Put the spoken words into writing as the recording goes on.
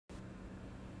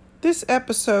This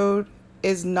episode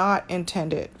is not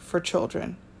intended for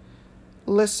children.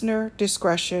 Listener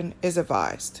discretion is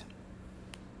advised.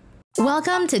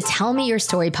 Welcome to Tell Me Your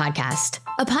Story podcast,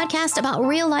 a podcast about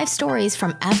real life stories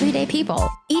from everyday people.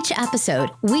 Each episode,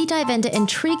 we dive into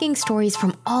intriguing stories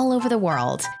from all over the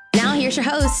world. Now here's your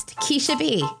host, Keisha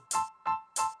B.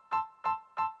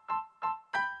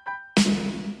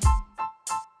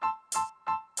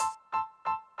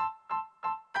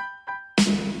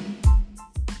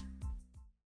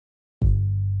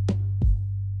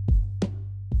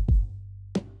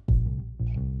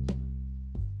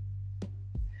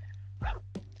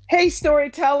 Hey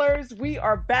storytellers, we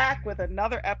are back with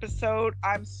another episode.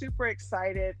 I'm super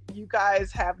excited. You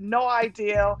guys have no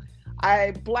idea.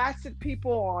 I blasted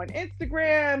people on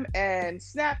Instagram and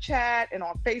Snapchat and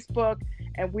on Facebook,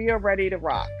 and we are ready to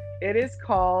rock. It is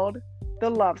called The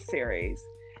Love Series.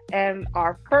 And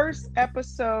our first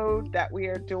episode that we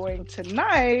are doing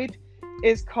tonight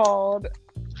is called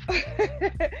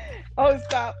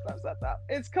stop.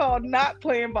 It's called Not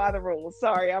Playing by the Rules.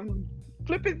 Sorry, I'm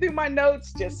flipping through my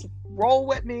notes. Just roll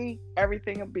with me.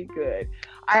 Everything will be good.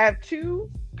 I have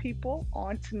two people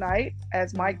on tonight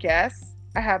as my guests.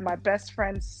 I have my best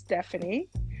friend Stephanie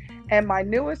and my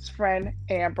newest friend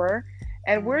Amber,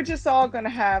 and we're just all going to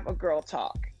have a girl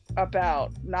talk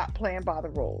about not playing by the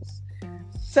rules.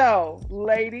 So,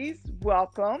 ladies,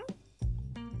 welcome.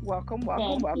 Welcome.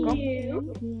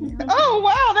 You. Oh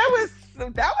wow,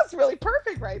 that was really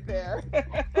perfect right there.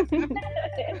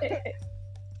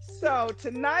 So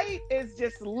tonight is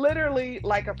just literally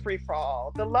like a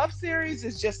free-for-all. The Love Series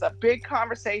is just a big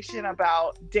conversation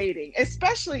about dating,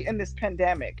 especially in this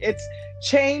pandemic. It's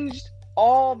changed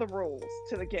all the rules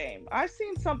to the game. I've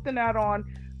seen something out on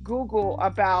Google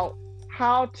about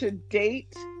how to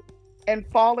date and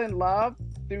fall in love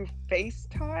through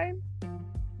FaceTime.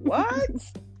 What?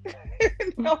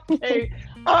 Okay.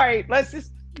 All right, let's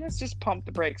just pump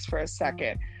the brakes for a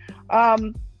second.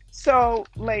 So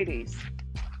ladies,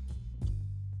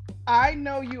 I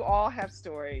know you all have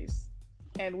stories,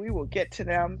 and we will get to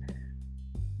them.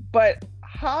 But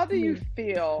how do you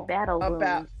feel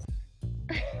about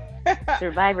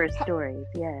survivor stories?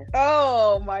 Yes.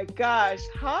 Oh my gosh,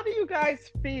 how do you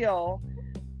guys feel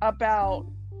about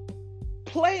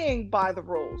playing by the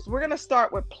rules? We're gonna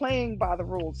start with playing by the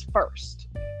rules first.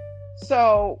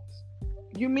 So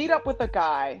you meet up with a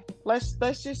guy. Let's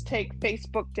just take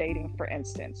Facebook dating, for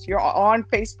instance. You're on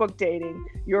Facebook dating,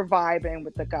 you're vibing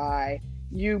with the guy,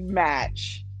 you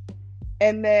match.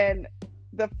 And then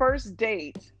the first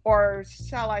date, or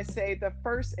shall I say the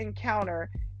first encounter,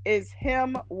 is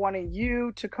him wanting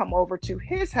you to come over to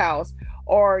his house,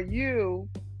 or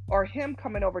him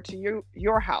coming over to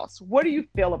your house. What do you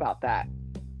feel about that?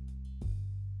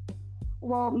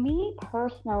 Well, me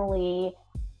personally,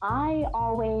 I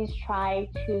always try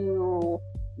to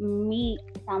meet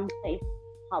someplace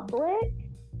public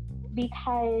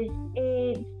because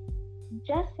it's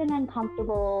just an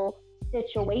uncomfortable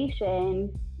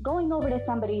situation going over to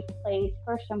somebody's place,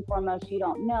 first and foremost, you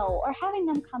don't know, or having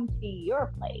them come to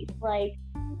your place. Like,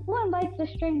 who invites a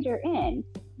stranger in?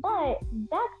 But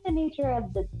that's the nature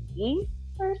of the beast,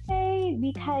 per se,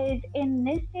 because in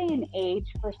this day and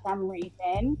age, for some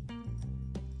reason,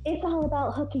 it's all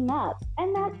about hooking up.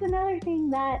 And that's another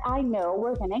thing that I know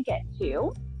we're going to get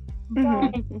to.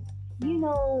 But, you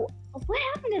know, what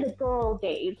happened to the good old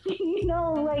days?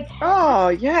 Oh,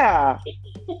 yeah.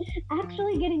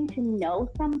 Actually getting to know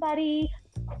somebody,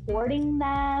 courting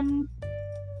them,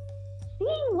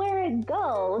 seeing where it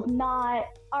goes. Not,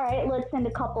 all right, let's send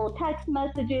a couple text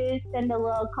messages, send a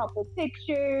little couple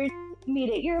pictures,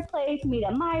 meet at your place, meet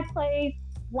at my place.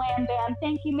 Wham, bam,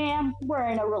 thank you, ma'am. We're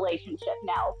in a relationship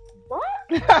now. What?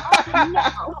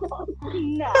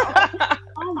 No.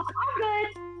 I'm good.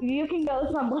 You can go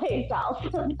someplace else.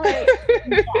 Like,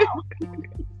 no.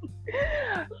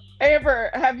 Amber,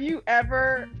 have you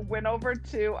ever went over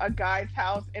to a guy's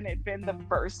house and it been the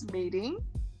first meeting?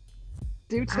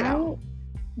 Do tell.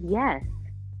 Yes,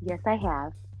 I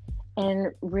have.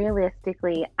 And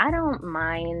realistically, I don't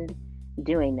mind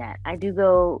doing that. I do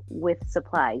go with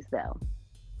supplies, though.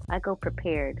 I go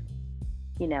prepared.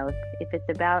 You know, if it's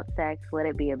about sex, let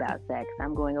it be about sex.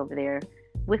 I'm going over there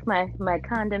with my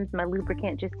condoms, my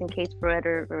lubricant, just in case for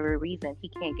whatever reason he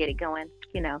can't get it going.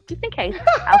 You know, just in case.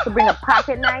 I also bring a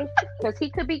pocket knife because he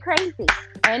could be crazy,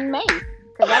 and mace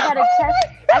because I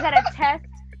gotta test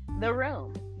the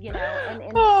room. You know, and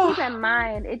keep in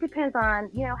mind, it depends on,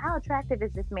 you know, how attractive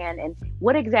is this man and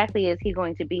what exactly is he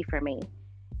going to be for me.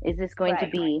 Is this going to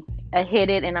be a hit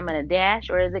it and I'm going to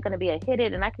dash, or is it going to be a hit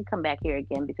it and I can come back here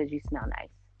again because you smell nice?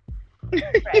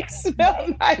 You smell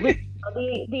nice.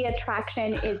 The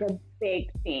attraction is a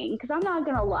big thing because I'm not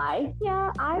gonna lie.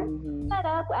 Yeah, I've set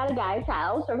up at a guy's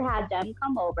house or had them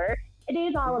come over. It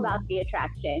is all about the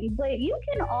attraction, but you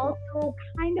can also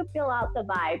kind of feel out the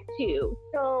vibe too.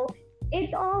 So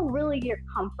it's all really your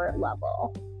comfort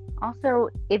level. Also,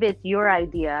 if it's your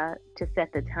idea to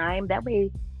set the time, that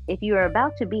way, if you're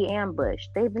about to be ambushed,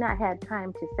 they've not had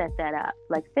time to set that up.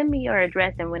 Like, send me your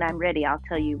address, and when I'm ready, I'll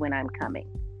tell you when I'm coming.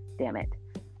 Damn it.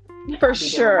 For I'll be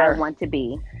sure. where I want to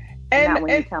be, not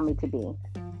when you tell me to be.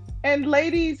 And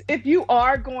ladies, if you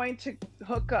are going to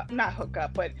not hook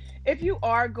up, but if you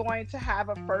are going to have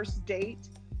a first date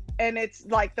and it's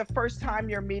like the first time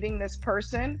you're meeting this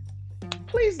person,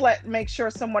 please make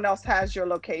sure someone else has your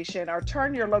location, or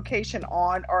turn your location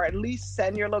on, or at least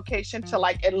send your location to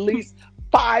like at least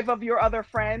 5 of your other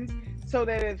friends, so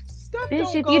that if stuff Bitch,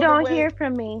 don't if go you the don't way, hear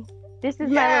from me, this is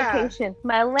my location,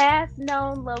 my last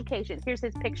known location. Here's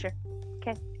his picture.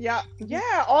 Okay. Yeah,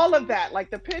 all of that, like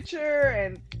the picture,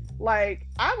 and like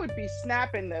I would be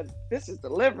snapping this is the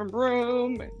living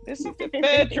room and this is the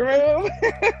bedroom.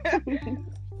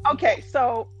 Okay,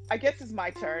 so I guess it's my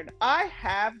turn. I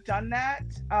have done that.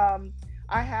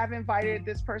 I have invited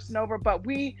this person over, but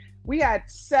we had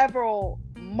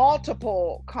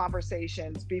multiple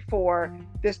conversations before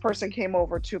this person came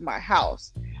over to my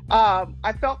house.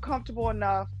 I felt comfortable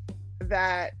enough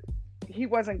that he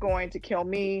wasn't going to kill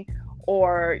me,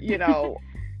 or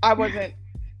I wasn't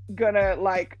gonna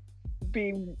like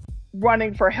be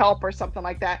running for help or something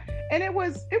like that. And it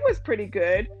was pretty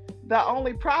good. The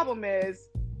only problem is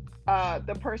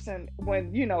the person,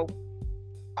 when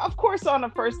of course on the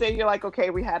first day you're like, okay,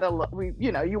 you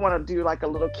want to do like a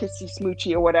little kissy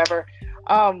smoochy or whatever.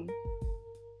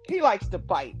 He likes to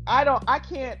bite. I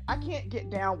can't get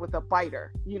down with a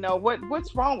biter.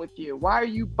 What's wrong with you? Why are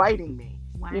you biting me?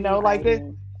 Like this.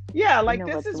 Yeah, like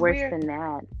this is worse weird. than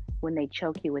that, when they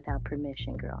choke you without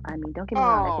permission, girl. I mean, don't get me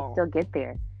wrong, I can still get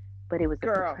there, but it was a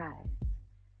surprise.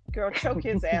 Girl, choke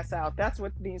his ass out. That's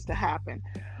what needs to happen.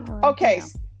 Oh, Okay, damn.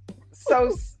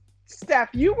 so Steph,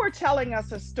 you were telling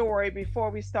us a story before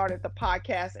we started the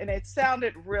podcast, and it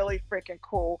sounded really freaking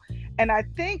cool. And I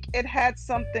think it had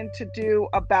something to do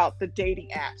about the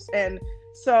dating apps. And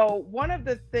so one of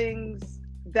the things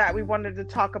that we wanted to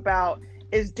talk about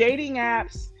is dating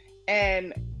apps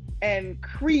and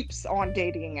creeps on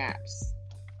dating apps.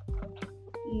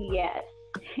 Yes.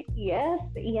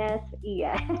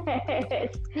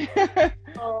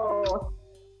 So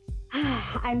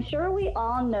I'm sure we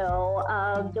all know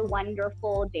of the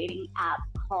wonderful dating app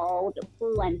called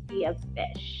Plenty of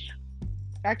Fish.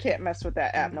 I can't mess with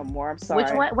that app no more. I'm sorry.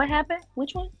 Which one? What happened?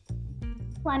 Which one?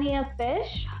 Plenty of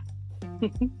Fish.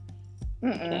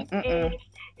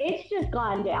 It's just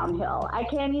gone downhill. I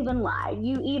can't even lie.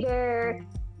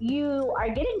 You are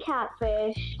getting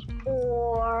catfished,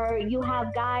 or you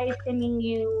have guys sending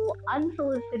you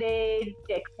unsolicited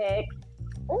dick pics.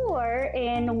 Or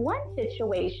in one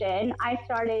situation, I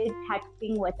started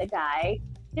texting with a guy.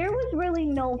 There was really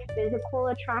no physical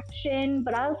attraction,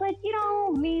 but I was like,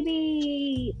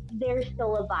 maybe there's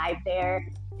still a vibe there.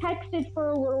 Texted for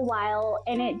a little while,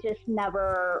 and it just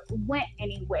never went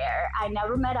anywhere. I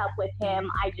never met up with him.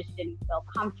 I just didn't feel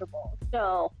comfortable.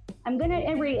 So I'm going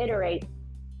to reiterate,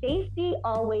 safety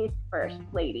always first,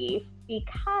 ladies,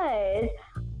 because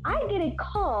I get a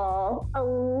call a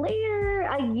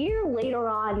year later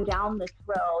on down this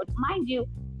road. Mind you,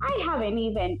 I haven't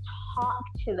even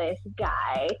talked to this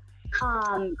guy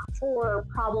for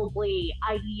probably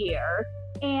a year.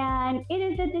 And it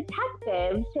is a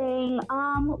detective saying,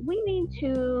 we need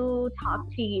to talk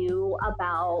to you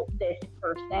about this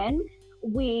person.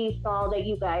 We saw that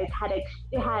you guys had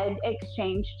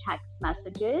exchanged text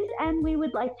messages, and we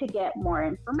would like to get more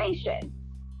information.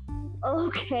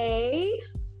 Okay,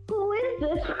 who is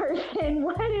this person?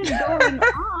 What is going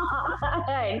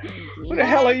on? Who the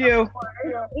hell are you?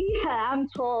 Yeah, I'm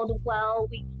told, well,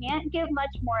 we can't give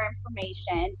much more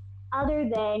information other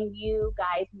than you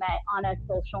guys met on a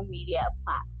social media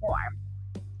platform.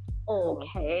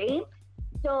 Okay,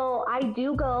 so I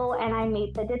do go and I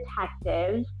meet the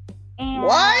detectives. And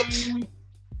what?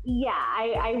 Yeah,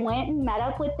 I went and met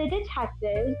up with the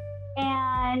detectives,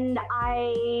 and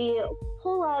I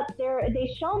pull up there.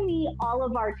 They show me all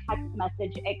of our text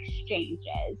message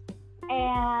exchanges,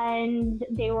 and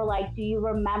they were like, do you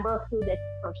remember who this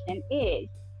person is?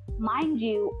 Mind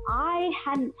you, I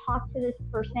hadn't talked to this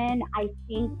person, I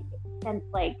think, since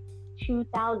like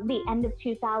the end of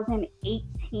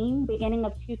 2018, beginning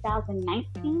of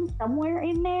 2019, somewhere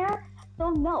in there. So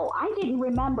no, I didn't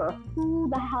remember who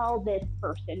the hell this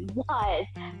person was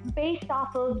based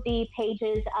off of the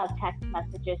pages of text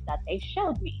messages that they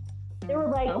showed me. They were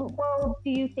like, Oh. well, do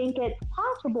you think it's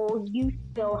possible you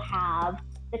still have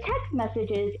the text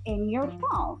messages in your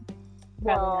phone?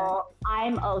 Well,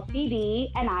 I'm OCD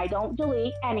and I don't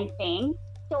delete anything.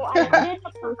 So I put in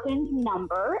the person's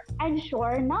number, and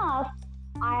sure enough,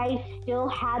 I still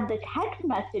had the text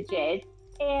messages.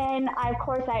 And of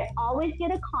course, I always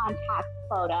get a contact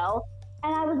photo.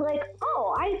 And I was like,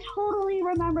 oh, I totally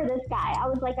remember this guy. I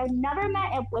was like, I've never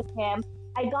met up with him.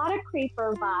 I got a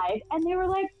creeper vibe. And they were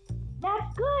like,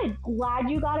 that's good. Glad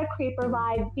you got a creeper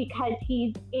vibe because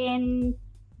he's in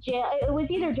jail. It was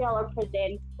either jail or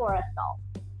prison for assault.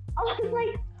 I was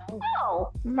like,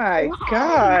 oh, My wow,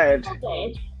 God.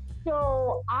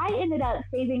 So I ended up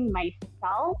saving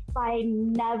myself by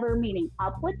never meeting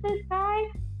up with this guy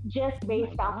just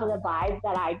based off of the vibe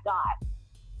that I got.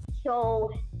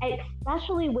 So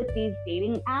especially with these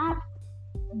dating apps,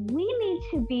 we need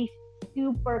to be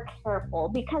super careful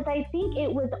because I think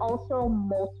it was also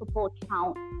multiple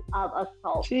counts of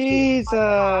assault.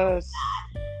 Jesus.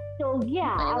 So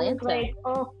yeah, I was Atlanta. like,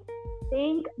 oh,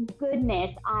 thank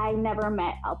goodness I never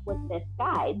met up with this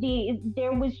guy.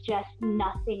 There was just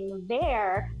nothing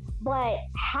there. But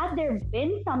had there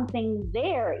been something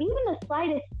there, even the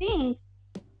slightest thing,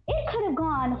 it could have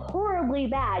gone horribly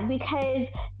bad because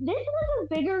this was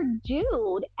a bigger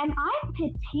dude and I'm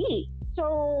petite.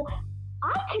 So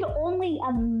I could only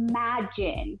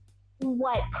imagine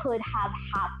what could have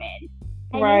happened.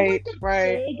 And Right, it was a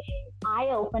right. big eye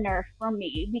opener for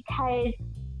me because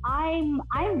I'm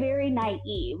very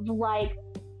naive. Like,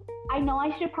 I know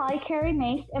I should probably carry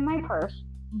mace in my purse,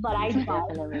 but I don't.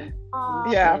 Definitely.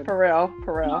 Yeah, for real,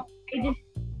 for real.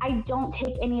 I don't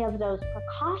take any of those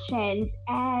precautions,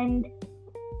 and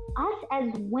us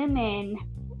as women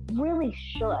really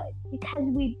should because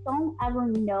we don't ever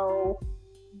know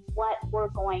what we're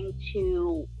going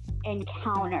to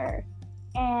encounter.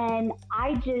 And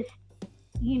I just,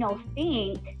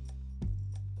 think,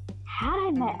 had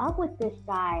I met up with this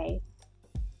guy,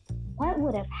 what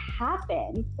would have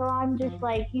happened? So I'm just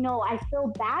like, I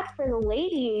feel bad for the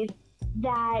ladies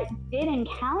that did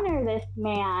encounter this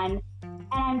man. And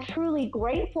I'm truly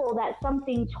grateful that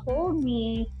something told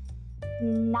me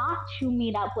not to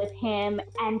meet up with him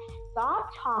and stop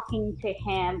talking to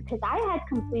him because I had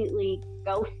completely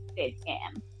ghosted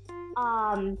him.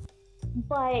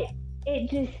 But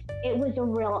it was a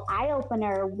real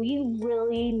eye-opener. We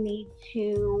really need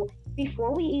to,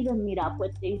 before we even meet up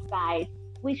with these guys,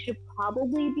 we should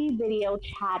probably be video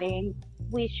chatting.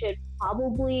 We should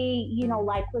probably,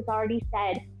 like was already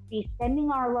said, be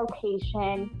sending our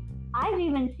location. I've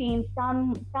even seen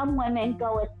some women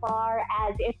go as far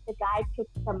as if the guy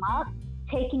picks them up,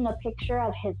 taking a picture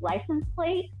of his license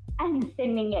plate and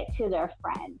sending it to their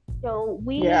friends. So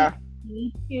we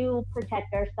need to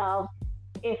protect ourselves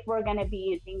if we're going to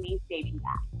be using these dating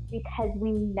apps because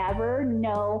we never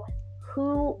know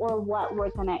who or what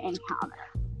we're going to encounter.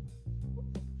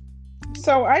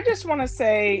 So I just want to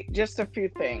say just a few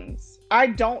things. I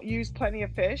don't use Plenty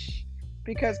of Fish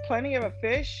because Plenty of a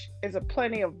Fish is a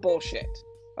plenty of bullshit.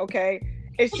 Okay,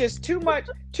 it's just too much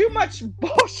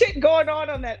bullshit going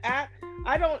on that app.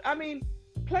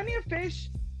 Plenty of Fish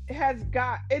has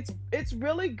got it's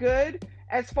really good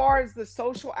as far as the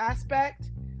social aspect.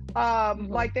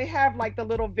 Like they have like the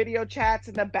little video chats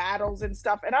and the battles and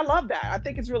stuff, and I love that. I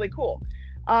think it's really cool.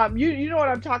 You know what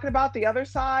I'm talking about, the other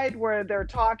side where they're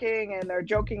talking and they're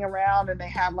joking around and they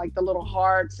have like the little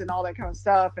hearts and all that kind of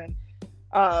stuff and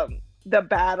the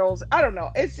battles. I don't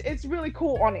know. It's really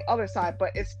cool on the other side,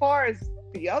 but as far as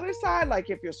the other side, like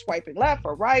if you're swiping left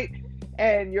or right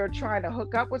and you're trying to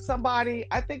hook up with somebody,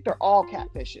 I think they're all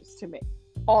catfishes to me.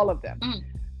 All of them.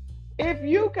 If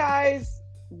you guys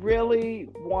really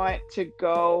want to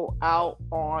go out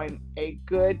on a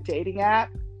good dating app,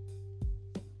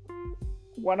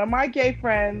 one of my gay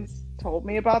friends told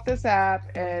me about this app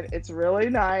and it's really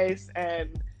nice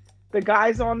and the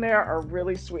guys on there are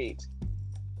really sweet.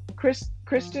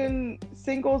 Christian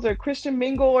Singles or Christian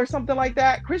Mingle or something like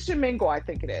that. Christian Mingle, I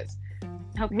think it is.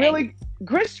 Okay. Really,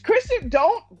 Christian,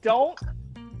 don't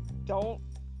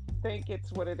think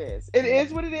it's what it is. It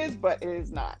is what it is, but it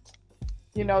is not.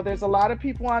 There's a lot of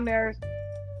people on there.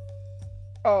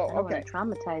 Oh, I don't okay. want to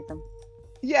traumatize them.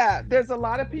 Yeah, there's a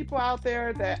lot of people out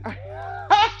there that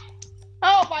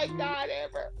oh my God,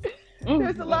 Amber.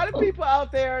 There's a lot of people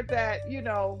out there that,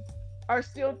 are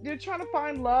still, they're trying to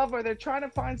find love or they're trying to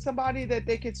find somebody that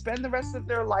they can spend the rest of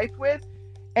their life with.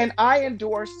 And I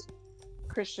endorse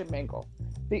Christian Mingle.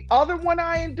 The other one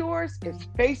I endorse is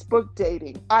Facebook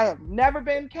dating. I have never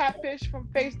been catfished from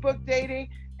Facebook dating.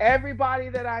 Everybody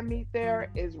that I meet there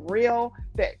is real,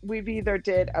 that we've either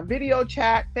did a video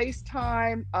chat,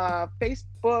 FaceTime,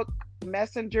 Facebook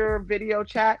messenger video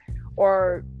chat,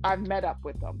 or I've met up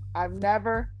with them. I've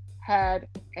never had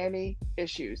any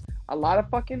issues. A lot of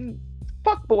fucking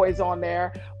fuck boys on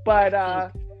there, but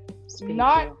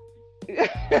not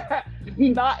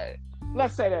not,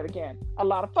 let's say that again. A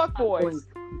lot of fuck boys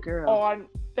on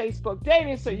Facebook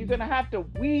dating, so you're gonna have to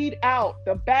weed out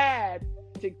the bad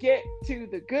to get to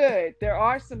the good. There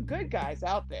are some good guys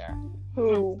out there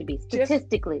who to be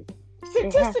statistically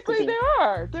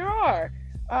there are.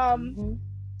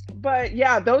 But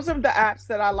yeah, those are the apps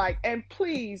that I like. And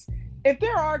please, if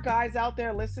there are guys out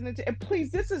there listening to, and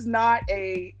please, this is not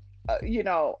a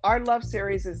our love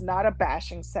series is not a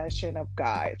bashing session of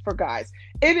guys.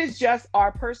 It is just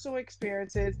our personal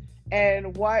experiences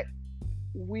and what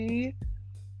we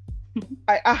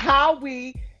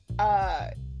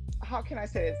how can I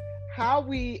say this? How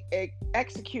we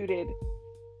executed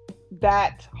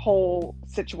that whole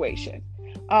situation.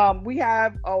 We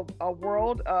have a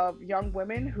world of young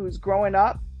women who's growing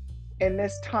up in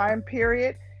this time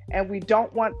period, and we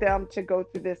don't want them to go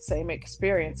through the same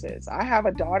experiences. I have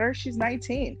a daughter, she's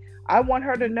 19. I want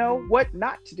her to know what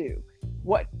not to do,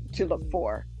 what to look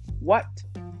for, what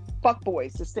fuck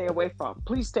boys to stay away from.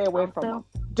 Please stay away from them.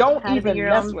 Don't even your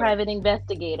mess own with private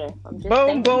investigator.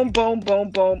 Boom,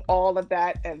 boom, all of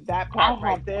that, and that part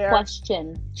right there.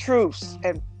 Questions, truths,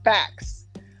 and facts.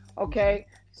 Okay,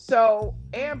 so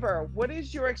Amber, what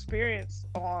is your experience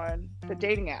on the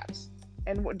dating apps,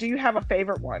 and do you have a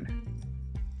favorite one?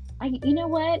 You know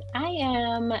what?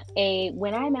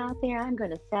 When I'm out there, I'm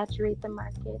going to saturate the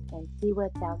market and see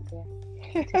what's out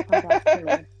there to come back to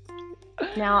me.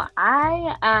 Now,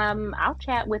 I'll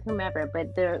chat with whomever,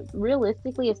 but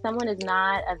realistically, if someone is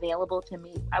not available to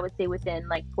me, I would say within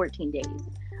like 14 days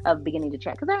of beginning to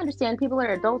chat. Because I understand people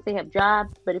are adults, they have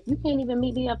jobs, but if you can't even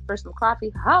meet me up for some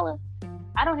coffee, holla.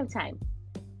 I don't have time.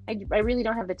 I really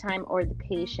don't have the time or the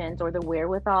patience or the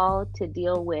wherewithal to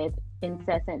deal with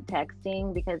incessant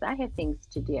texting because I have things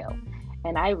to do.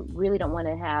 And I really don't want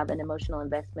to have an emotional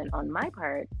investment on my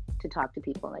part to talk to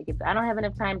people. Like, if I don't have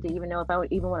enough time to even know if I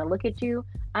would even want to look at you,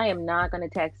 I am not going to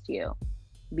text you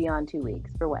beyond 2 weeks.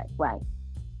 For what? Why?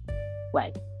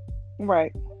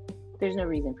 Right. There's no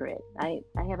reason for it. I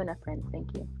have enough friends.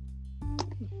 Thank you.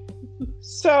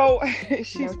 So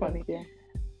she's funny.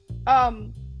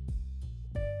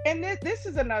 And this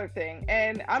is another thing,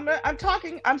 and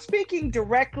I'm speaking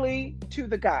directly to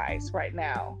the guys right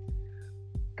now.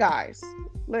 Guys,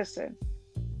 listen.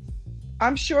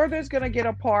 I'm sure there's going to get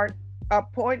a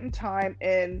point in time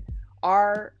in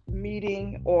our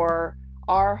meeting or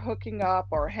our hooking up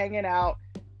or hanging out,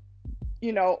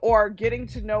 or getting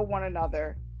to know one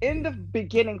another in the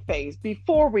beginning phase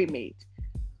before we meet.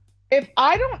 If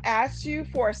I don't ask you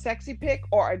for a sexy pic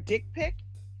or a dick pic,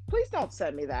 please don't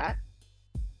send me that.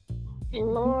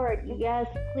 Lord, yes,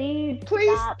 please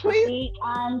stop the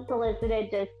unsolicited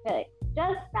dick pics.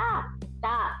 Just stop.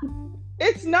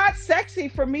 It's not sexy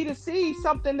for me to see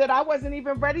something that I wasn't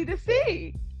even ready to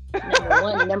see. Number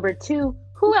one. Number two,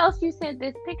 who else you sent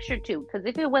this picture to? Because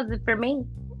if it wasn't for me.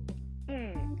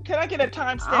 Can I get a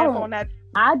timestamp on that?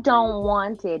 I don't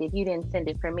want it if you didn't send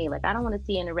it for me. Like, I don't want to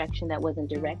see an erection that wasn't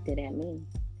directed at me.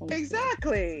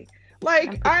 Exactly.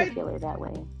 Like, I'm particular that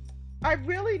way. I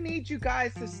really need you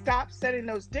guys to stop sending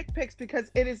those dick pics because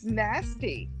it is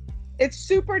nasty. It's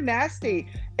super nasty.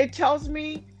 It tells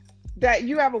me that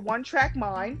you have a one-track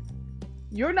mind.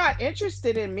 You're not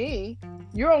interested in me.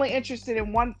 You're only interested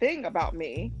in one thing about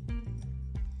me.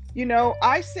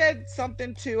 I said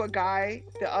something to a guy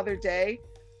the other day.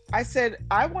 I said,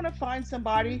 I want to find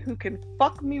somebody who can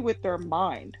fuck me with their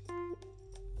mind.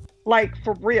 Like,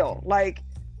 for real. Like,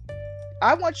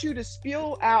 I want you to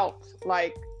spill out,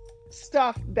 like,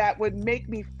 stuff that would make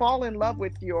me fall in love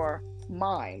with your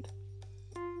mind.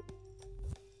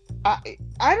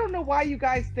 I don't know why you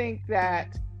guys think that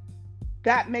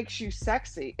makes you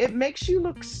sexy. It makes you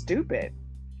look stupid.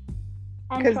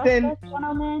 And trust us,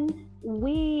 gentlemen,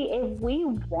 if we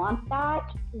want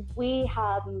that, we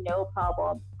have no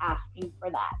problem asking for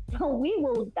that. So we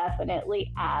will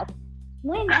definitely ask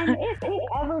when and if it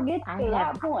ever gets to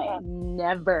that point.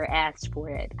 Never asked for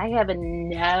it. I have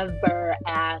never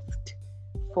asked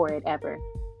for it ever.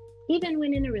 Even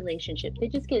when in a relationship, they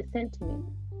just get sent to me,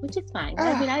 which is fine.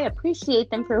 I mean, I appreciate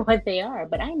them for what they are,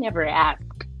 but I never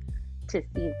asked to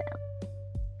see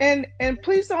them. And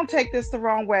please don't take this the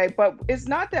wrong way, but it's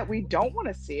not that we don't want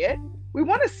to see it. We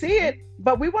want to see it,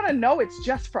 but we want to know it's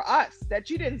just for us, that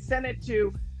you didn't send it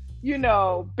to,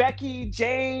 Becky,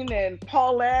 Jane, and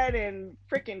Paulette, and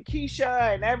freaking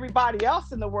Keisha, and everybody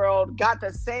else in the world got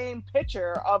the same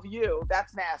picture of you.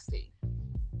 That's nasty.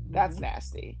 That's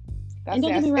nasty. And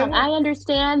don't get me wrong, I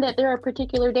understand that there are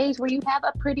particular days where you have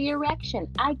a pretty erection.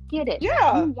 I get it.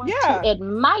 Yeah. You want to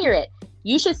admire it.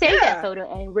 You should save that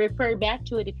photo and refer back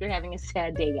to it if you're having a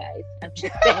sad day, guys. I'm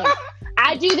just saying.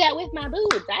 I do that with my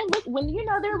boobs. I look when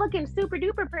they're looking super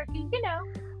duper perky.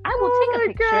 I will take a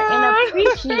picture and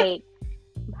appreciate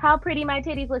how pretty my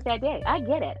titties look that day. I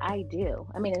get it. I do.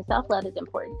 I mean, and self-love is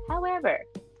important. However,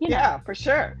 yeah, for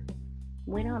sure.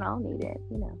 We don't all need it,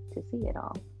 to see it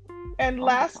all. And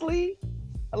lastly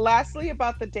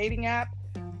about the dating app,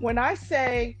 when I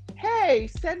say, hey,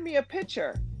 send me a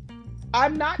picture,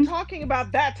 I'm not talking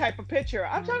about that type of picture.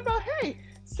 I'm talking about, hey,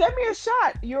 send me a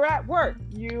shot. You're at work.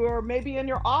 You're maybe in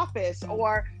your office,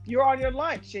 or you're on your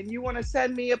lunch and you want to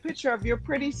send me a picture of your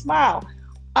pretty smile.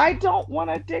 I don't want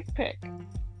a dick pic.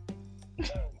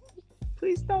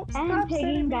 Please don't stop. And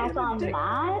piggyback on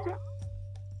that,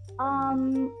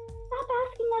 stop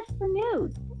asking us for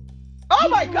nudes. Oh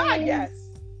my God, yes.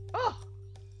 Oh.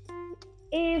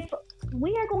 If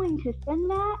we are going to send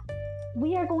that,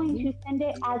 we are going to send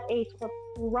it as a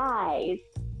surprise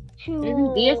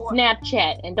to via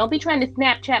Snapchat. And don't be trying to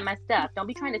Snapchat my stuff. Don't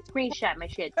be trying to screenshot my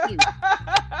shit too.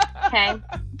 Okay?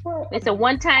 It's a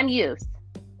one-time use.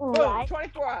 Right.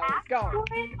 24 hours, gone.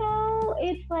 So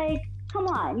it's like, come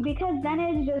on, because then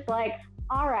it's just like,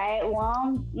 all right,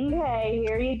 well, okay,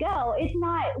 here you go. It's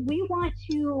not, we want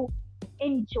to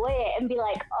enjoy it and be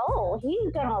like, oh,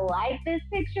 he's gonna like this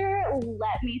picture,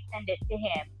 let me send it to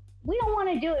him. We don't want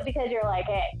to do it because you're like,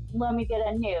 hey, let me get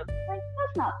a nude. Like,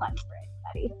 that's not fun for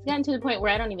anybody. It's gotten to the point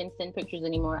where I don't even send pictures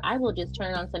anymore. I will just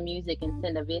turn on some music and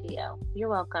send a video. You're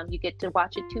welcome. You get to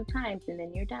watch it 2 times and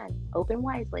then you're done. Open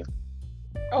wisely.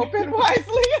 Open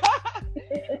wisely.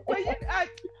 But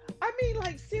I mean,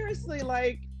 like, seriously,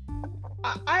 like,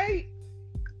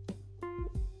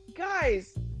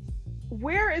 guys,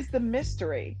 where is the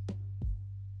mystery?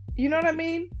 You know what I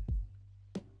mean?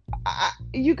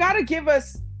 You got to give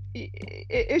us,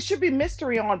 it should be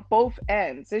mystery on both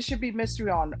ends. It should be mystery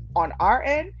on our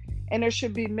end, and there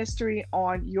should be mystery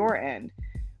on your end.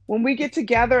 When we get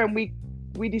together and we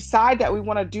decide that we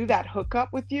want to do that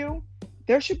hookup with you,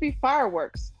 there should be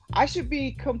fireworks. I should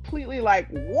be completely like,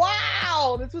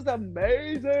 wow, this was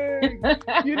amazing.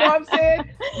 You know what I'm saying?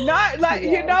 Not like,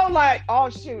 like, oh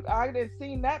shoot, I didn't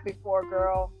seen that before,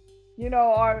 girl.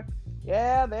 Or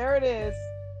yeah, there it is.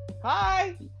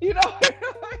 Hi.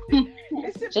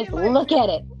 Just like, look at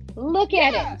it. Look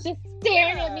at it. Just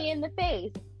staring at me in the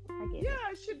face.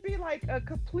 It should be like a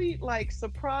complete like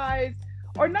surprise.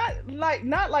 Or not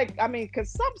like I mean,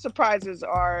 because some surprises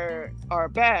are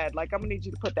bad. Like, I'm gonna need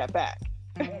you to put that back.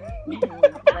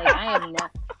 Like, I am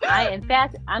not. In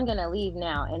fact, I'm gonna leave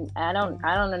now, and I don't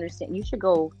understand. You should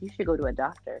go to a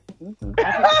doctor. I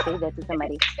have to say that to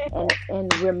somebody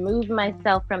and remove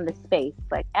myself from the space.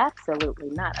 Like,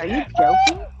 absolutely not. Are you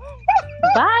joking?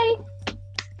 Bye.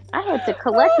 I had to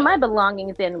collect my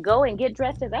belongings and go and get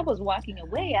dressed as I was walking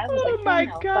away. I was oh my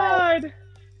God.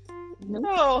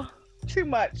 No. Too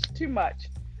much.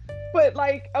 But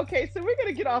like, okay, so we're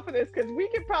gonna get off of this because we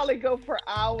could probably go for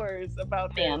hours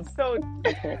about this. So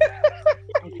okay.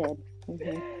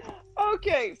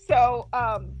 Okay, so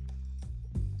I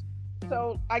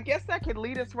guess that could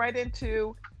lead us right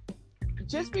into,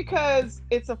 just because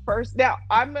it's a first. Now,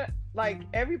 I'm like,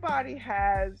 everybody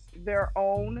has their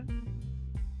own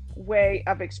way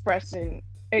of expressing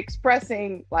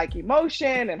like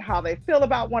emotion and how they feel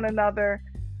about one another.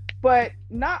 But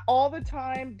not all the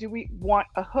time do we want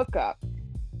a hookup,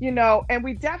 and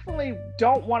we definitely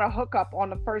don't want a hookup on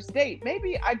the first date.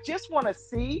 Maybe I just want to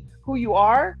see who you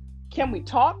are. Can we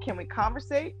talk? Can we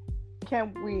conversate?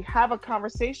 Can we have a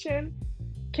conversation?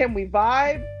 Can we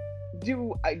vibe?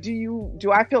 Do I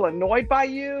feel annoyed by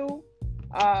you?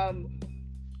 Is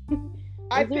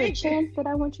there a chance that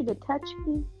I want you to touch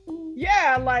me?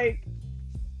 Yeah, like,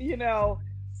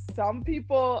 some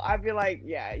people, I'd be like,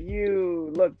 yeah,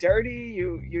 you look dirty,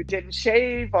 you didn't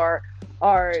shave, or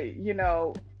you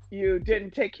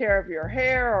didn't take care of your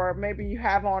hair, or maybe you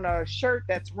have on a shirt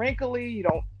that's wrinkly, you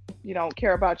don't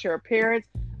care about your appearance.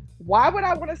 Why would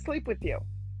I want to sleep with you?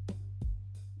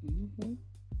 Mm-hmm.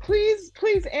 Please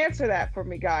answer that for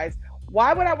me, guys.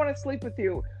 Why would I want to sleep with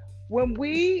you? When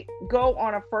we go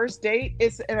on a first date,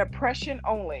 it's an impression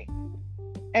only.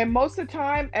 And most of the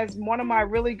time, as one of my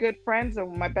really good friends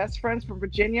and my best friends from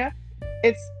Virginia,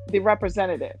 it's the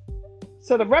representative.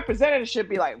 So the representative should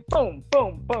be like, boom,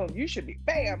 boom, boom. You should be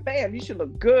bam, bam. You should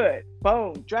look good.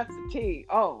 Boom, dress the T.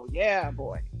 Oh, yeah,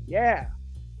 boy. Yeah.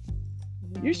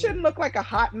 You shouldn't look like a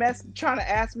hot mess trying to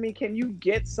ask me, can you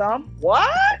get some? What?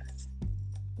 I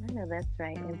know that's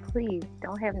right. And please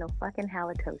don't have no fucking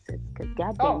halitosis, because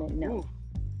goddamn it, no.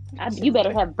 You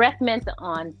better have breath mints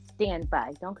on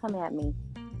standby. Don't come at me.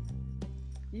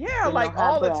 Yeah, You like know,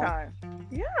 hot all the breath. time.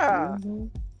 Yeah. Mhm.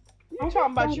 You're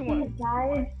talking about you want.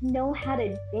 guys know how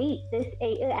to date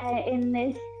in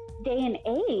this day and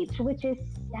age, which is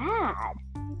sad.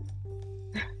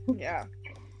 Yeah,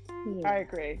 Yeah. I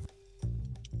agree.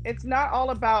 It's not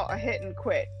all about a hit and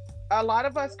quit. A lot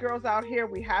of us girls out here,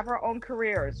 we have our own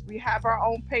careers. We have our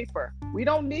own paper. We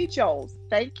don't need y'all's.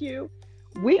 Thank you.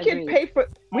 We can Agreed.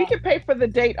 pay for the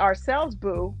date ourselves,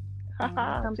 boo.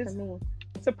 Come to Just me.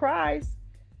 surprise.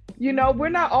 You know, we're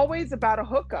not always about a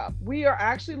hookup. We are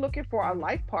actually looking for a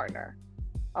life partner.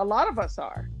 A lot of us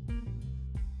are.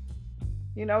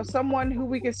 You know, someone who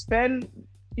we can spend,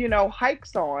 you know,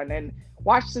 hikes on and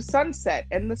watch the sunset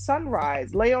and the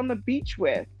sunrise, lay on the beach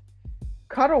with,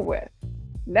 cuddle with,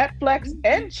 Netflix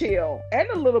and chill and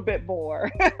a little bit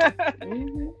more.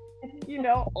 Mhm. You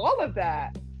know, all of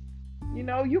that. You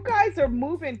know, you guys are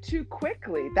moving too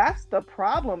quickly. That's the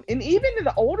problem. And even in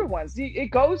the older ones,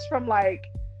 it goes from like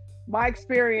my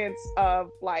experience of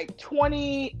like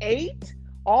 28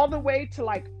 all the way to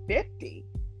like 50.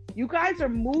 You guys are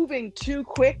moving too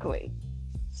quickly.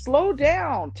 Slow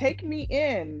down. Take me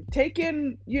in. Take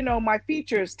in, you know, my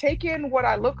features. Take in what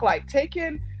I look like. Take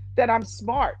in that I'm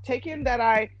smart. Take in that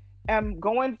I am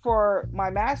going for my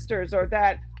master's or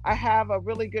that I have a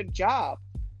really good job.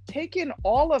 Take in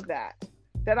all of that.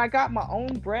 That I got my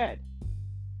own bread.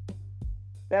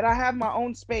 That I have my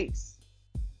own space.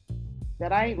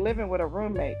 That I ain't living with a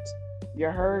roommate. You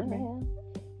heard me?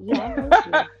 Yeah, I heard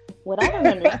you. What I don't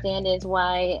understand is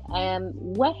why,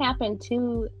 what happened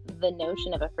to the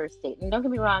notion of a first date? And don't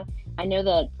get me wrong, I know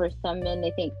that for some men,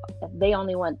 they think they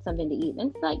only want something to eat.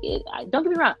 And it's like, don't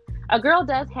get me wrong, a girl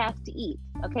does have to eat,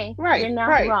 okay? Right, You're not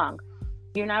right. wrong.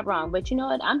 You're not wrong. But you know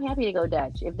what? I'm happy to go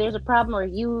Dutch. If there's a problem or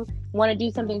you want to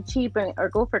do something cheap or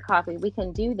go for coffee, we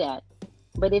can do that.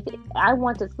 But if I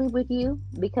want to sleep with you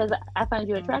because I find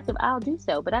you attractive, I'll do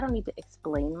so. But I don't need to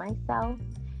explain myself.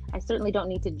 I certainly don't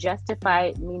need to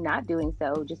justify me not doing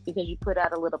so just because you put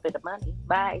out a little bit of money.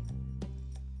 Bye.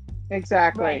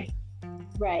 Exactly.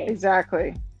 Right.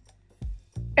 Exactly.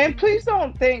 And please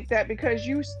don't think that because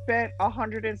you spent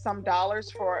 $100 and some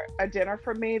for a dinner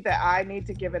for me that I need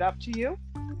to give it up to you.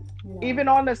 No. Even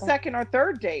on the second or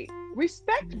third date.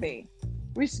 Respect me.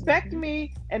 Respect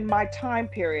me and my time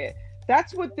period.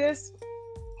 That's what this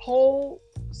whole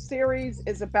series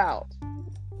is about.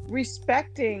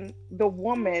 Respecting the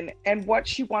woman and what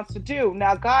she wants to do.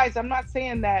 Now, guys, I'm not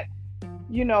saying that,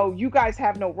 you know, you guys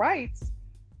have no rights,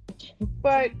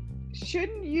 but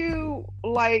shouldn't you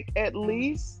like at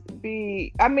least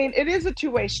be, I mean, it is a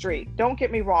two-way street. Don't get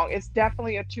me wrong. It's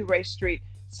definitely a two-way street.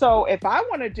 So if I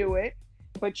want to do it,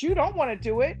 but you don't want to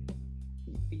do it,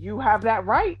 you have that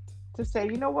right to say,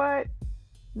 you know what?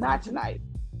 Not tonight.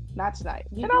 Not tonight.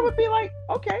 You And I would be like,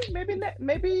 okay,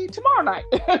 maybe tomorrow night.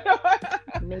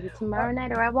 Maybe tomorrow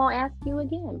night, or I won't ask you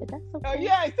again. But that's okay. Oh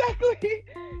yeah, exactly.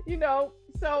 You know,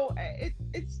 so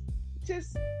it's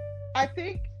just, I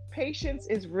think patience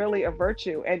is really a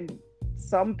virtue, and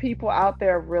some people out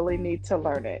there really need to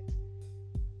learn it.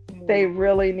 They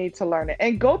really need to learn it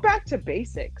and go back to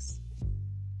basics.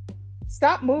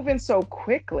 Stop moving so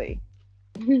quickly.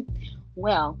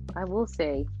 Well, I will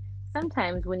say,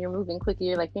 sometimes when you're moving quickly,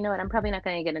 you're like, you know what? I'm probably not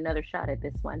going to get another shot at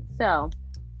this one. So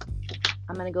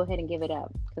I'm going to go ahead and give it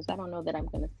up because I don't know that I'm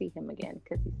going to see him again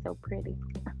because he's so pretty.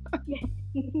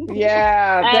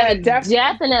 Yeah, I've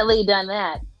definitely done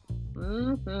that.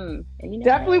 Mm-hmm. And you know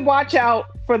definitely what? watch out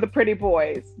for the pretty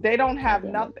boys. They don't have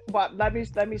nothing. But let me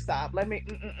stop. Let me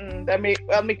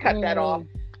cut that off.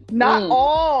 Not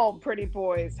all pretty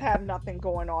boys have nothing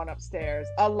going on upstairs.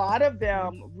 A lot of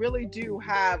them really do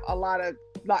have a lot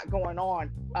going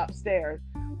on upstairs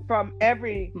from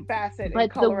every facet and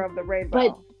color of the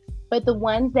rainbow. But the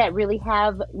ones that really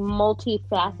have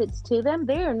multi-facets to them,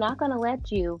 they are not going to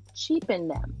let you cheapen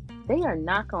them. They are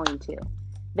not going to.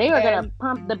 They are going to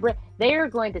pump the brake. They are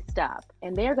going to stop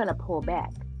and they're going to pull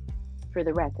back, for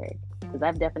the record, because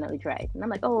I've definitely tried. And I'm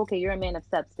like, oh, okay, you're a man of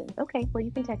substance. Okay, well,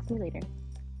 you can text me later.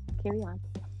 Carry on.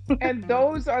 And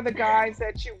those are the guys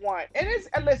that you want. And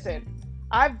listen,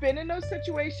 I've been in those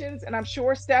situations, and I'm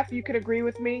sure, Steph, you could agree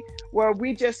with me, where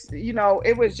we just, you know,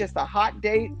 it was just a hot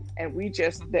date, and we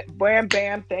just, bam,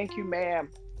 bam, thank you, ma'am.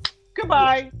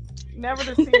 Goodbye. Never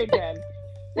to see again.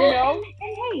 You know?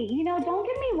 And hey, you know, don't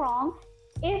get me wrong.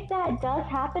 If that does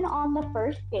happen on the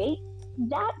first date,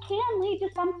 that can lead to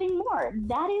something more.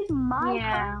 That is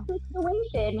my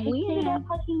situation. We ended up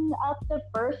hooking up the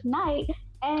first night,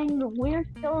 and we're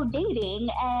still dating,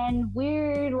 and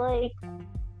we're like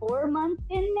 4 months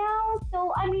in now.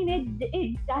 So I mean,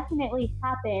 it definitely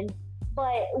happened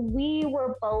but we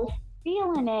were both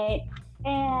feeling it.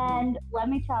 And let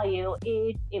me tell you,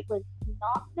 it was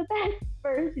not the best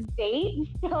first date.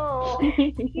 So,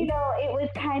 it was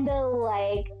kind of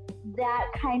like,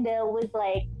 that kind of was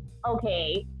like,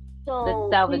 okay, so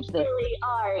let's salvage we really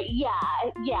are,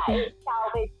 it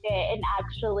salvaged it and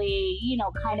actually,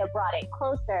 kind of brought it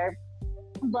closer.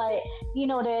 But,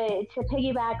 to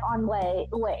piggyback on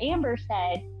what Amber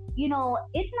said,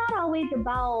 it's not always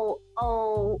about,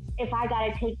 oh, if I got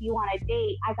to take you on a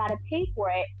date, I got to pay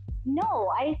for it.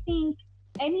 No, I think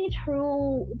any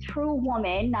true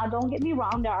woman, now don't get me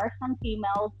wrong, there are some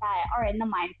females that are in the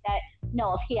mindset,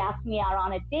 no, if he asks me out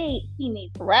on a date, he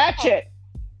needs to ratchet.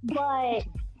 pay. But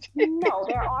no,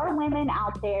 there are women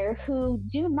out there who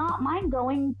do not mind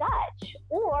going Dutch.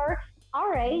 Or,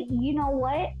 all right, you know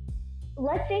what?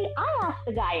 Let's say I ask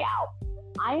the guy out.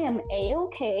 I am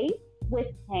A-okay with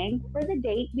paying for the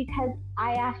date because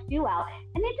I asked you out.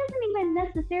 And it doesn't even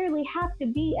necessarily have to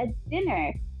be a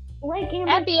dinner. Like Amber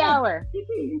happy said, hour. We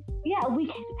could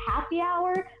do happy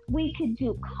hour. We could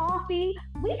do coffee.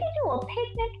 We could do a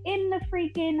picnic in the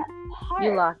freaking park.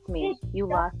 You lost me. You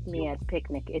lost me at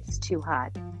picnic. It's too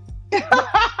hot.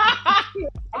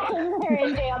 We're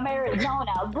in damn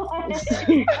Arizona, but it's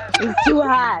too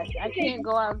hot. I can't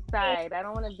go outside. I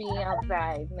don't want to be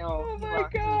outside. No. Oh my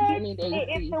God. I need AC.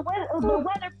 If the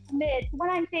weather permits, what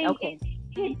I'm saying Okay.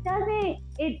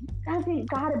 it doesn't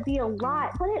gotta be a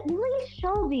lot, but at least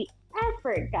show the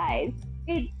effort, guys.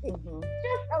 It's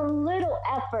just a little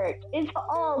effort. It's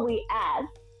all we ask.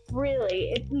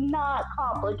 Really, it's not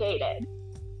complicated.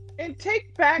 And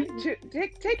take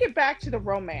it back to the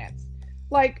romance.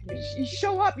 Like, you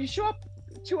show up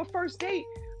to a first date,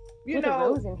 with a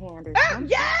rose in hand or something.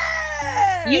 Yes!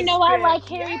 I like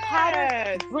Harry Yes!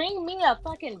 Potter. Bring me a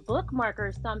fucking bookmark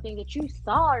or something that you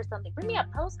saw or something. Bring me a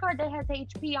postcard that has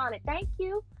HP on it. Thank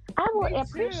you. I will Me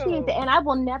appreciate too. that, and I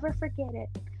will never forget it.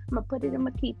 I'm gonna put it in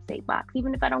my keepsake box.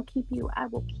 Even if I don't keep you, I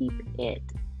will keep it.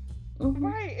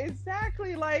 Right,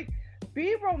 exactly. Like,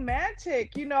 be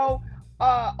romantic,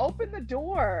 open the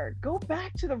door, go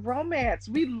back to the romance.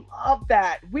 We love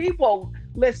that. We will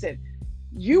listen.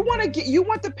 You want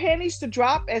the panties to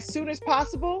drop as soon as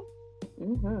possible?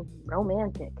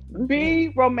 Romantic. Be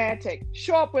romantic.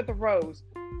 Show up with a rose.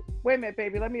 Wait a minute,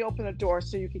 baby. Let me open the door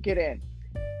so you can get in.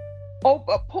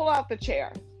 Pull out the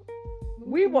chair.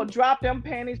 We will drop them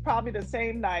panties probably the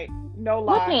same night. No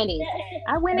lie. What panties?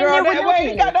 I went in Girl, there with no we panties.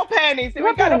 ain't got no panties. We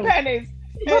What got no panties?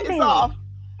 panties. What It's panties? off.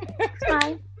 It's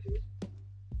fine.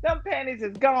 Them panties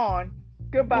is gone.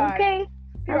 Goodbye. Okay.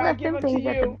 Here, I left give them them to things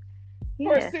at you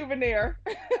for a souvenir.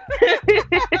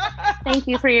 Thank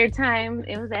you for your time.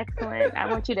 It was excellent. I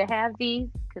want you to have these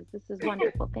because this is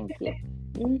wonderful. Thank you.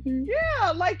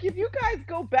 Yeah, like if you guys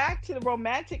go back to the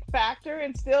romantic factor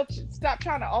and still stop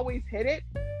trying to always hit it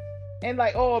and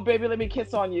like, oh, baby, let me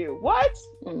kiss on you. What?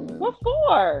 What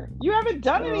for? You haven't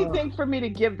done anything for me to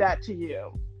give that to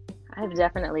you. I've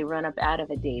definitely run up out of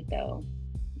a date though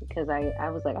because I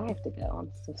was like, I have to go.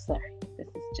 I'm so sorry. This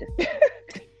is just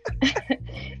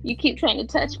you keep trying to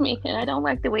touch me and I don't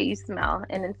like the way you smell.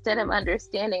 And instead of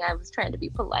understanding, I was trying to be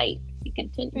polite. He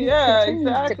continues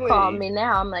to call me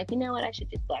now. I'm like, you know what? I should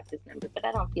just block this number, but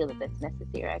I don't feel that that's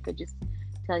necessary. I could just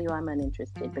tell you I'm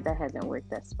uninterested, but that hasn't worked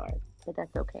thus far. But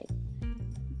that's okay.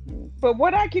 But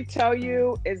what I could tell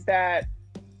you is that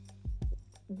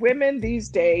women these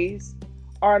days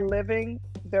are living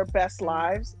their best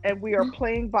lives and we are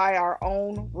playing by our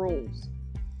own rules.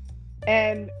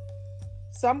 And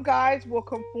some guys will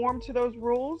conform to those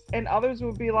rules and others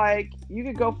will be like, you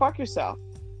could go fuck yourself.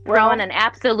 We're on an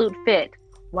absolute fit.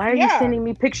 Why are you sending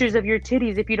me pictures of your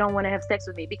titties if you don't want to have sex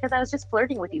with me? Because I was just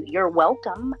flirting with you. You're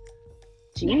welcome.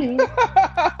 Jeez.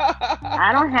 I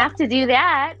don't have to do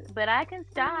that, but I can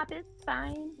stop. It's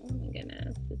fine. Oh my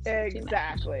goodness.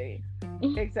 Exactly.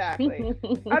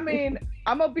 I mean,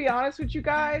 I'm gonna be honest with you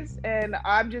guys, and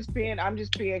I'm just being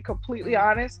completely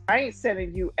honest. I ain't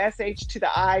sending you SH to the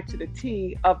I to the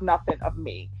T of nothing of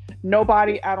me.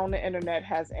 Nobody out on the internet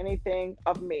has anything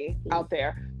of me out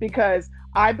there because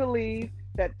I believe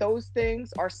that those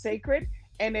things are sacred.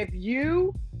 And if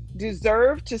you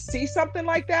deserve to see something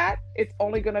like that, it's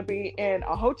only going to be in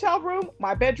a hotel room,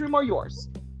 my bedroom, or yours.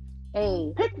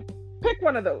 Hey, pick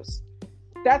one of those.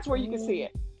 That's where you can see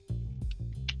it.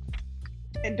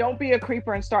 And don't be a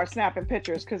creeper and start snapping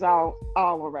pictures because I'll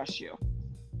arrest you.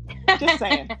 Just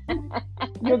saying.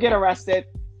 You'll get arrested.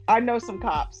 I know some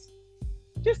cops.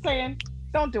 Just saying,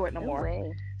 don't do it no more.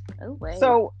 Way.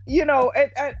 So,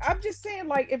 I'm just saying,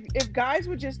 like, if guys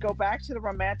would just go back to the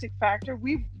romantic factor,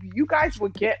 you guys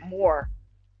would get more.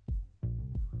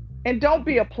 And don't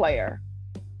be a player.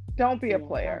 Don't be a Yeah,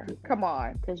 player. don't do that. Come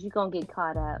on. Because you're going to get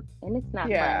caught up. And it's not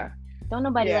Yeah. fun. Don't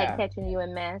nobody Yeah. like catching you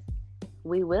in mess.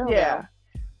 We will, Yeah.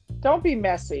 Don't be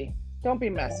messy. Don't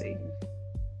be messy.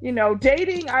 You know,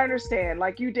 dating, I understand.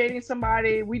 Like you dating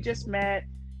somebody, we just met,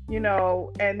 you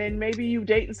know, and then maybe you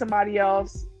dating somebody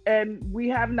else and we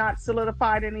have not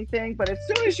solidified anything. But as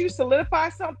soon as you solidify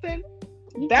something,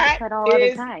 You that can cut all other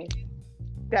is, ties.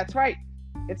 that's right.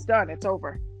 It's done. It's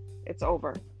over. It's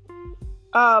over.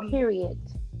 Period.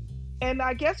 And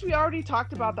I guess we already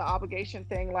talked about the obligation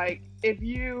thing. Like if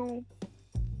you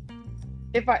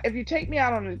take me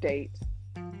out on a date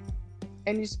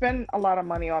and you spend a lot of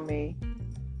money on me,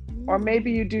 or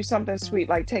maybe you do something sweet,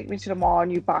 like take me to the mall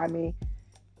and you buy me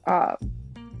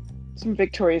some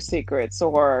Victoria's Secrets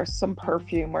or some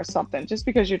perfume or something, just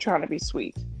because you're trying to be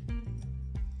sweet.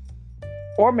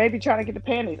 Or maybe trying to get the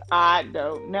panties. I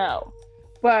don't know.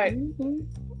 But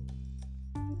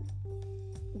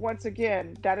once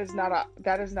again, that is not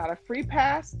a free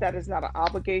pass. That is not an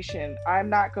obligation. I'm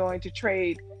not going to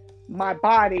trade my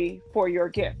body for your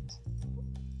gift.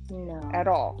 No. At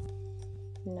all.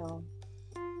 No.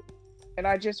 And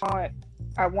I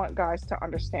want guys to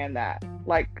understand that,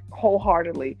 like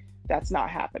wholeheartedly, that's not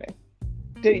happening.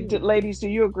 Ladies, do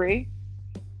you agree?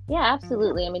 Yeah,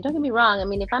 absolutely. I mean, don't get me wrong. I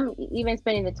mean, if I'm even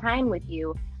spending the time with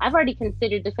you, I've already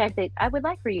considered the fact that I would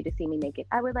like for you to see me naked.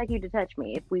 I would like you to touch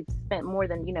me if we've spent more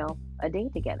than, a day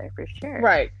together, for sure.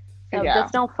 Right. So yeah.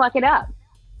 just don't fuck it up.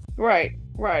 Right.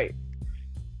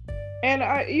 And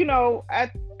at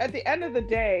the end of the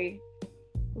day,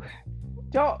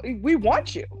 we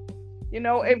want you.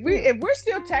 If we're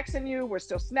still texting you, we're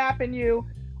still snapping you,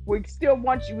 we still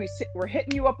want you. We're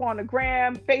hitting you up on the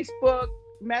gram, Facebook,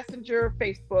 Messenger,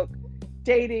 Facebook,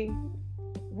 dating.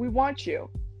 We want you.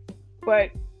 But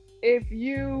if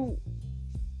you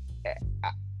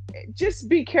just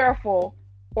be careful,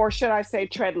 or should I say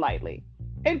tread lightly,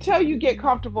 until you get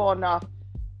comfortable enough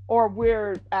or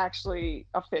we're actually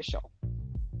official.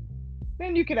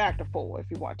 Then you can act a fool if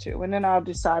you want to, and then I'll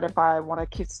decide if I want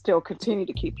to still continue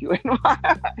to keep you in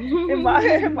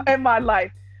my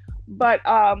life. But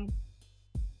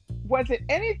was it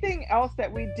anything else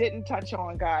that we didn't touch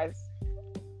on, guys,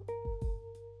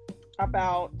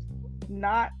 about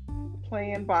not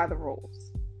playing by the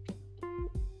rules?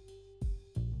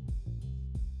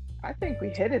 I think we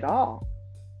hit it all.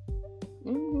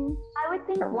 I would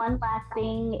think one last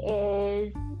thing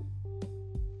is,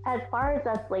 as far as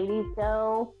us ladies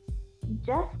go,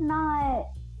 just not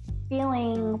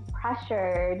feeling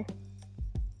pressured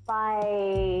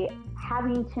by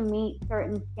having to meet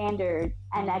certain standards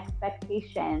and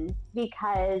expectations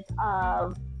because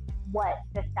of what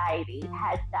society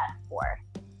has set forth.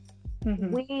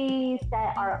 Mm-hmm. We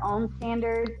set our own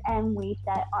standards and we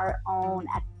set our own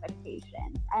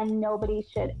expectations, and nobody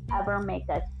should ever make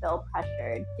us feel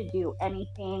pressured to do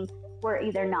anything we're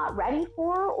either not ready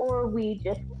for or we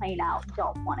just plain out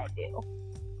don't want to do.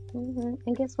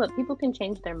 And guess what? People can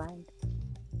change their mind,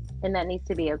 and that needs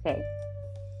to be okay.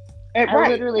 I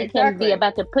literally can be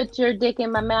about to put your dick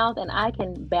in my mouth, and I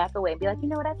can back away and be like, you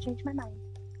know what? I've changed my mind.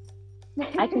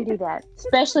 I can do that,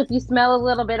 especially if you smell a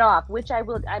little bit off, which I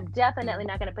will. I'm definitely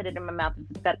not going to put it in my mouth if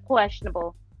it's got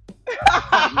questionable.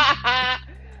 I'm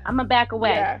gonna back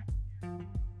away. Yeah.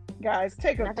 Guys,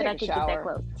 take a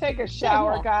shower. Take a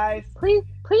shower, guys.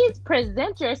 Please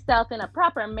present yourself in a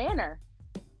proper manner.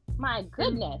 My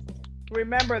goodness.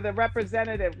 Remember the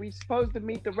representative. We're supposed to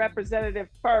meet the representative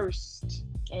first.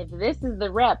 If this is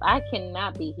the rep, I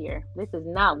cannot be here. This is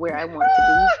not where I want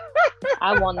to be.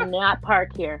 I will not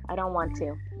park here. I don't want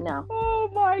to. No. Oh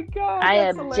my God. I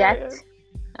that's object. Hilarious.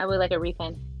 I would like a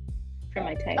refund for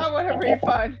my time. I want a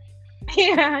refund.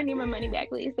 Yeah, I need my money back,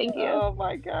 please. Thank you. Oh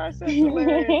my gosh, that's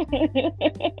hilarious.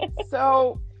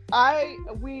 So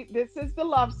this is the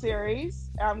love series.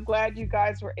 I'm glad you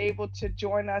guys were able to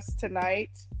join us tonight.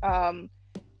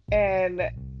 And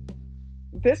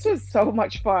this was so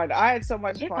much fun. I had so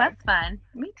much fun. It was fun.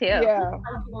 Me too. Yeah. It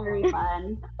was very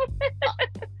fun.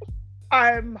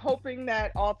 I'm hoping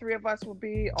that all three of us will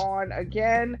be on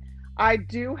again. I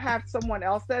do have someone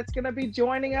else that's going to be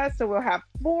joining us, so we'll have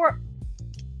four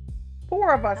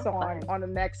of us on the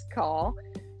next call,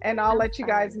 and I'll let you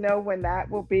guys know when that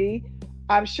will be.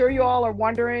 I'm sure you all are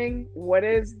wondering what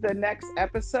is the next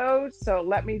episode, so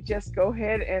let me just go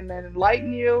ahead and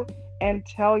enlighten you and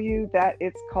tell you that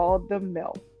it's called The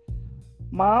MILF.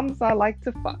 Moms I Like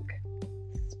to Fuck.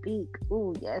 Speak.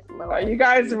 Ooh, yes, Lord. Are you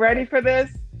guys ready for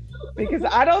this? Because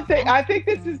I think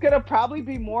this is going to probably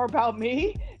be more about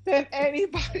me than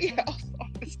anybody else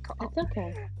on this call. It's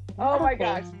okay. Oh my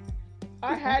gosh.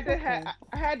 I had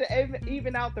to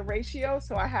even out the ratio,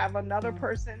 so I have another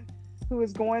person who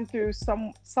is going through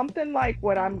something like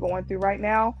what I'm going through right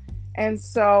now. And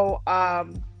so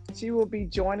she will be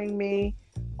joining me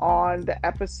on the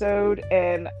episode.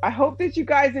 And I hope that you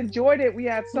guys enjoyed it. We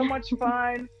had so much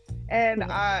fun. And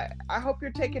I hope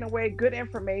you're taking away good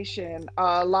information.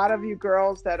 A lot of you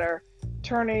girls that are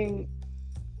turning,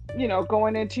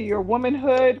 going into your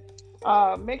womanhood,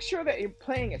 make sure that you're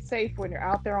playing it safe when you're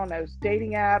out there on those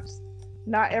dating apps.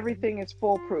 Not everything is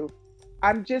foolproof.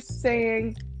 I'm just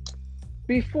saying,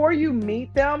 before you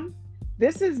meet them,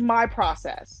 this is my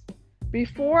process.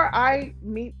 Before I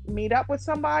meet up with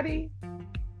somebody,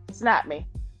 snap me.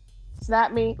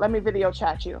 Let me video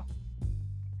chat you.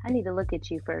 I need to look at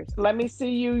you first. Let me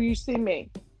see you, you see me.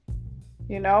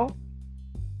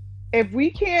 If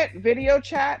we can't video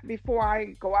chat before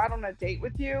I go out on a date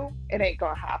with you, it ain't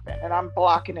gonna happen. And I'm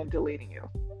blocking and deleting you.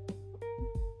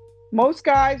 Most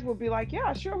guys will be like,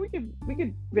 yeah, sure, we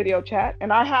could video chat.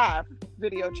 And I have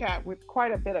video chat with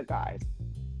quite a bit of guys.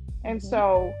 And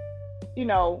so,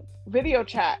 video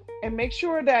chat and make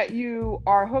sure that you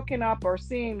are hooking up or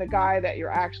seeing the guy that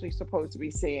you're actually supposed to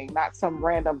be seeing, not some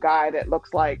random guy that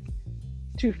looks like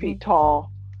 2 feet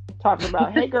tall talking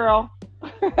about, hey girl.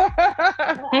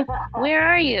 Where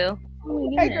are you?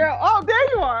 Hey girl. Oh,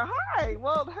 there you are. Hi.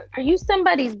 Well, are you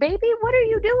somebody's baby? What are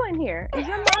you doing here? Is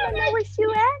your mama know where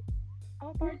you at?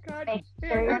 Oh my God. Make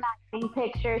sure you're not getting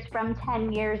pictures from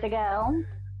 10 years ago.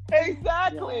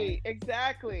 Exactly.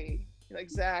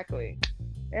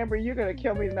 Amber, you're going to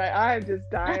kill me tonight. I am just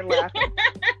dying laughing.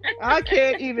 I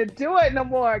can't even do it no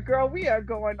more. Girl, we are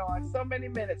going on so many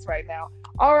minutes right now.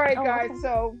 All right, guys. Okay.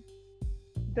 So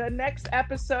the next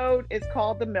episode is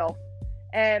called The MILF.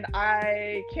 And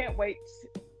I can't wait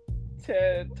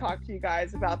to talk to you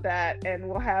guys about that. And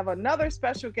we'll have another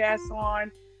special guest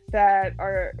on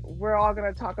we're all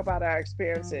going to talk about our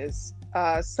experiences.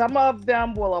 Some of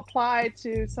them will apply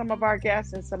to some of our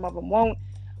guests and some of them won't.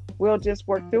 We'll just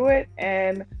work through it.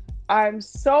 And I'm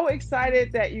so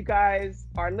excited that you guys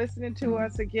are listening to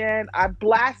us again. I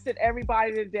blasted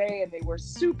everybody today and they were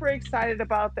super excited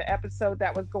about the episode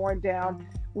that was going down.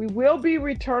 We will be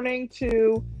returning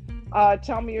to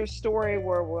Tell Me Your Story,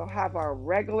 where we'll have our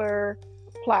regular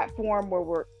platform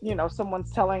where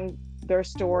someone's telling their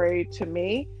story to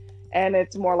me and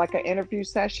it's more like an interview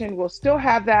session. We'll still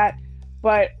have that.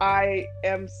 But I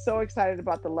am so excited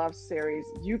about the love series.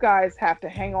 You guys have to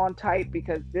hang on tight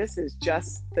because this is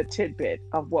just the tidbit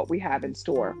of what we have in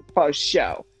store for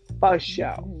show.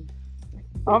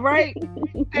 All right.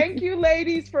 Thank you,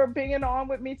 ladies, for being on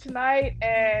with me tonight.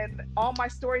 And all my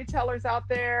storytellers out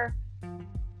there,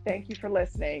 thank you for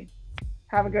listening.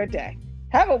 Have a good day.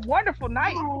 Have a wonderful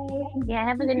night. Bye. Yeah,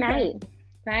 have a good night. Bye.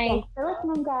 Thanks for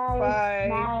listening, guys.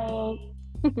 Bye.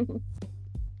 Bye.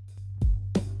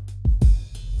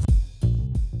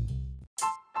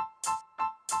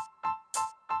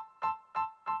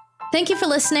 Thank you for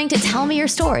listening to Tell Me Your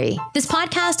Story. This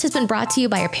podcast has been brought to you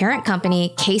by our parent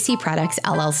company, KC Products,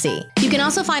 LLC. You can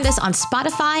also find us on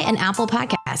Spotify and Apple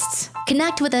Podcasts.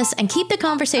 Connect with us and keep the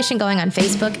conversation going on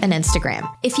Facebook and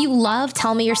Instagram. If you love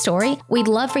Tell Me Your Story, we'd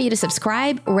love for you to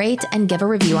subscribe, rate, and give a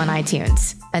review on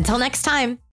iTunes. Until next time.